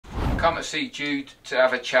come to see Jude to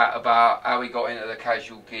have a chat about how he got into the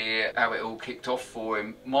casual gear, how it all kicked off for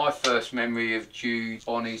him. My first memory of Jude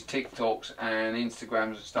on his TikToks and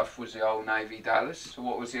Instagrams and stuff was the old Navy Dallas. So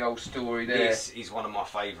what was the old story there? This is one of my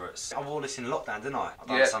favourites. I wore this in lockdown, didn't I? I've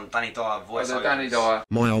done some Danny Dyer voiceovers. Danny Dyer.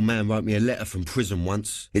 My old man wrote me a letter from prison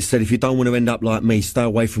once. It said, if you don't want to end up like me, stay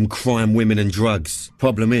away from crime, women and drugs.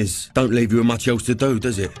 Problem is, don't leave you with much else to do,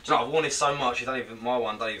 does it? Do you know, I've worn this so much, my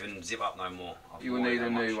one don't even zip up no more. You will need a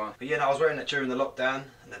new one. But yeah, no, I was wearing it during the lockdown,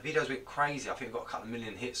 and the videos went crazy. I think we got a couple of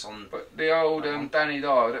million hits on. But the old Danny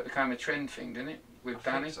Dyer, that became a trend thing, didn't it? With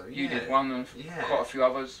Danny, so, yeah. You did one and quite a few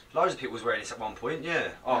others. Loads of people was wearing this at one point, yeah.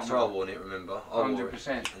 After I wore it, remember?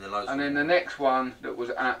 100%. And then the next one that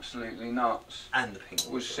was absolutely nuts, and the pink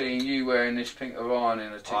was seeing you wearing this pink Orion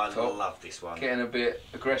in a TikTok. I love this one. Getting a bit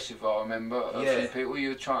aggressive, I remember. A few people, you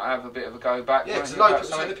were trying to have a bit of a go back. Yeah, because loads of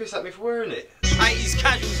people taking the piss at me for wearing it. 80s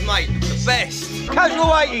casuals, mate, the best. Casual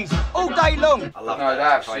 80s, all day long. I love that. No, that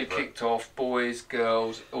absolutely kicked off. Boys,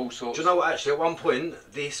 girls, all sorts. Do you know what? Actually, at one point,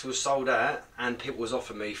 this was sold out, and people was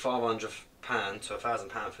offering me £500 to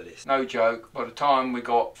 £1,000 for this. No joke. By the time we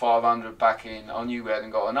got 500 back in, I knew we hadn't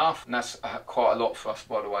got enough, and that's quite a lot for us,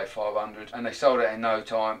 by the way, 500. And they sold it in no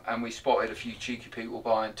time, and we spotted a few cheeky people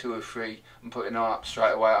buying 2 or 3 and putting it up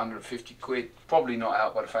straight away at 150 quid. Probably not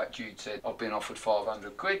out by the fact Jude said I've been offered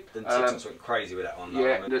 500 quid. Then TikToks went crazy with that one.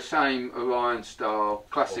 Yeah, I mean, the same Orion style,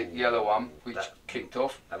 classic yellow one, which kicked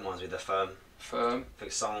off. That reminds me of the Firm. I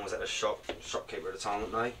think someone was at the shopkeeper at the time,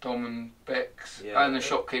 weren't they? Dom and Bex, and the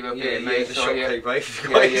shopkeeper being me. Yeah, the shopkeeper.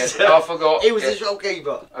 I forgot. He was the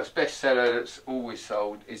shopkeeper. A bestseller that's always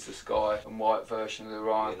sold is the Sky and white version of the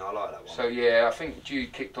Orion. Yeah, no, I like that one. So yeah, I think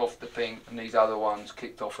Jude kicked off the pink, and these other ones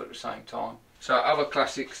kicked off at the same time. So other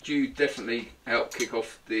classics, Jude definitely helped kick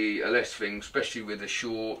off the LS thing, especially with the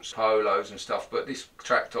shorts, polos and stuff. But this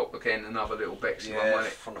track top, again, another little Bexy one when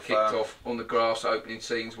it kicked off on the grass opening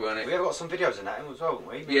scenes, weren't it? We have got some videos in that as well,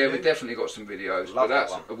 haven't we? Yeah, we definitely got some videos. But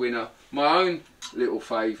that's a winner. My own little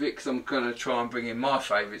favourite, because I'm going to try and bring in my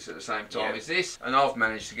favourites at the same time, is this. And I've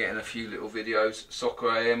managed to get in a few little videos.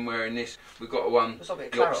 Soccer AM wearing this. We've got one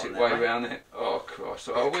the opposite way around it. Oh Christ,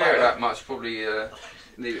 I'll wear it that much, probably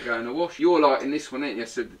need it going to wash. You're liking this one, ain't you?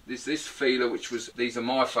 So there's this feeler, which was, these are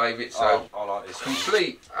my favourites, so I like this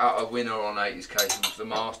complete utter winner on 80s Casuals, the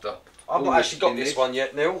master. I've not actually got this one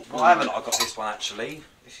yet, Neil. I haven't got this one actually.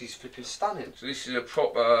 This is flipping stunning. So this is a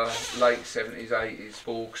proper late 70s, 80s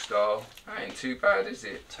Borg style. That ain't too bad, is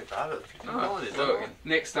it? Too bad. No, working.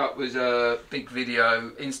 Next up was a big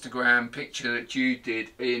video, Instagram picture that Jude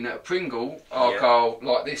did in a Pringle archive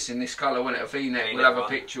like this, in this colour, when it a V-neck. We'll have a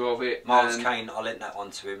picture of it. Miles Kane, I lent that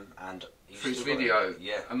one to him, and for his video.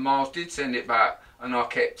 Yeah. And Miles did send it back, and I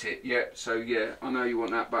kept it. Yeah. So yeah, I know you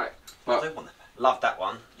want that back. But I do want that back. Love that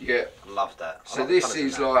one. Yeah. Love that. So this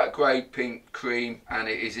is like grey pink cream, and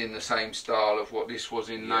it is in the same style of what this was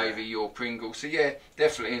in navy, your Pringle. So yeah,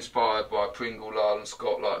 definitely inspired by Pringle, Lyle and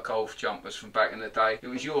Scott, like golf jumpers from back in the day. It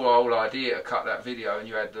was your whole idea to cut that video, and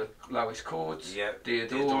you had the lowest chords,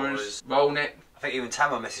 Deodoras, roll neck. I think even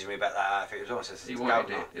Tama messaged me about that outfit as well. He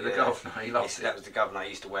wanted it. The governor, he loved it. That was the governor. He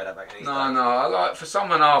used to wear that back in his day. No, I like, for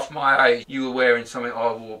someone half my age, you were wearing something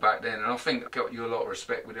I wore back then, and I think it got you a lot of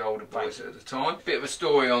respect with the older boys at the time. Bit of a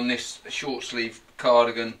story on this short sleeve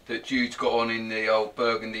cardigan that Jude's got on in the old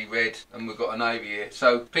burgundy red, and we've got a navy here.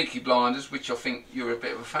 So Peaky Blinders, which I think you're a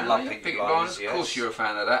bit of a fan of. Peaky Blinders, yes. Of course you're a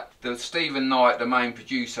fan of that. The Stephen Knight, the main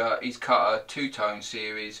producer, he's cut a 2-tone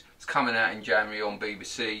series. It's coming out in January on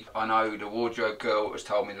BBC. I know the wardrobe girl has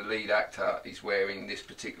told me the lead actor is wearing this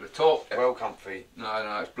particular top. Well comfy.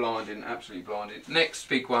 No, it's blinding, absolutely blinding. Next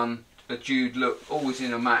big one, the Jude look, always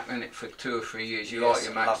in a Mac, isn't it, for 2 or 3 years. You like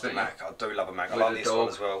your Macs, don't you? I do love a Mac. I like this one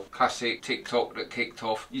as well. Classic TikTok that kicked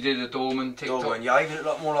off. You did a Dorman TikTok? Dorman, yeah, I even look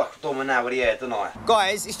like more like a Dorman now with the hair, don't I?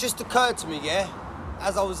 Guys, it's just occurred to me, yeah,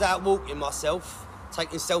 as I was out walking myself,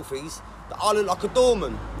 taking selfies, that I look like a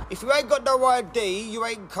doorman. If you ain't got no ID, you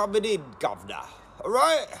ain't coming in, governor.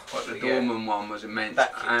 Alright? But the Dorman one was immense.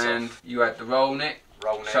 And you had the roll neck.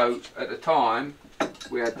 So at the time,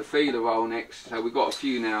 we had the feeler roll necks, so we've got a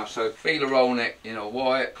few now. So feeler roll neck in a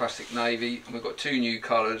white, classic navy, and we've got 2 new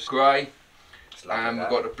colours, grey, and we've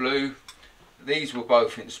got the blue. These were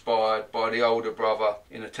both inspired by the older brother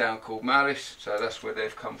in a town called Malice, so that's where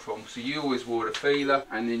they've come from. So you always wore the feeler,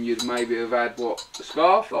 and then you'd maybe have had what? The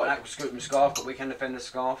scarf? Like that Scruton scarf, but Weekend Defender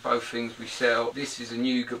scarf. Both things we sell. This is a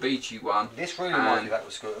new Gabici one. This really reminds me of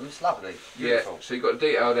that Scruton. It's lovely. Beautiful. Yeah, so you've got the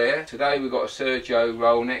detail there. Today we've got a Sergio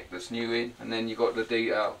roll neck that's new in, and then you've got the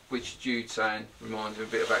detail, which Jude's saying reminds me a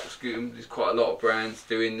bit of Scruton. There's quite a lot of brands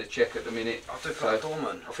doing the check at the minute. I do feel like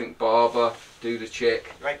Dorman. I think Barber do the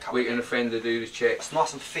check. Weekend Defender do do the check. It's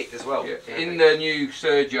nice and thick as well. Yeah. In the new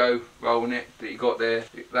Sergio roll neck that you got there,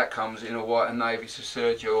 that comes in a white and navy, so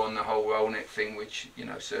Sergio on the whole roll neck thing, which, you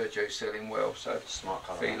know, Sergio's selling well, so smart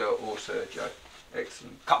colour. Fila or Sergio.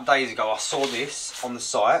 Excellent. A couple of days ago I saw this on the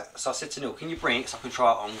site, so I said to Neil, can you bring it so I can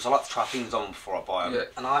try it on, because I like to try things on before I buy them. Yeah.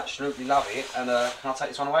 And I absolutely love it, and can I take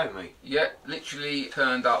this one away with me? Yeah, literally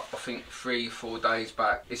turned up I think 3-4 days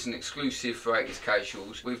back. It's an exclusive for 80s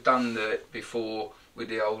Casuals. We've done it before with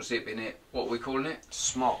the old zip in it. What are we calling it?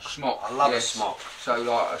 Smock. Smock. I love a smock. So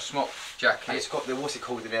like a smock jacket. And it's got the, what's it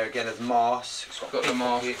called in there again, a mask. It's got the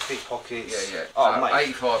mask. Big pockets. Yeah, yeah. Oh, so mate.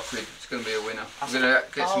 85 quid, it's going to be a winner. I'm going to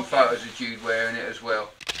get some photos of Jude wearing it as well.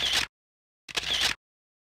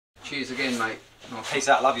 Cheers again, mate. Peace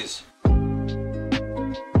out, love yous.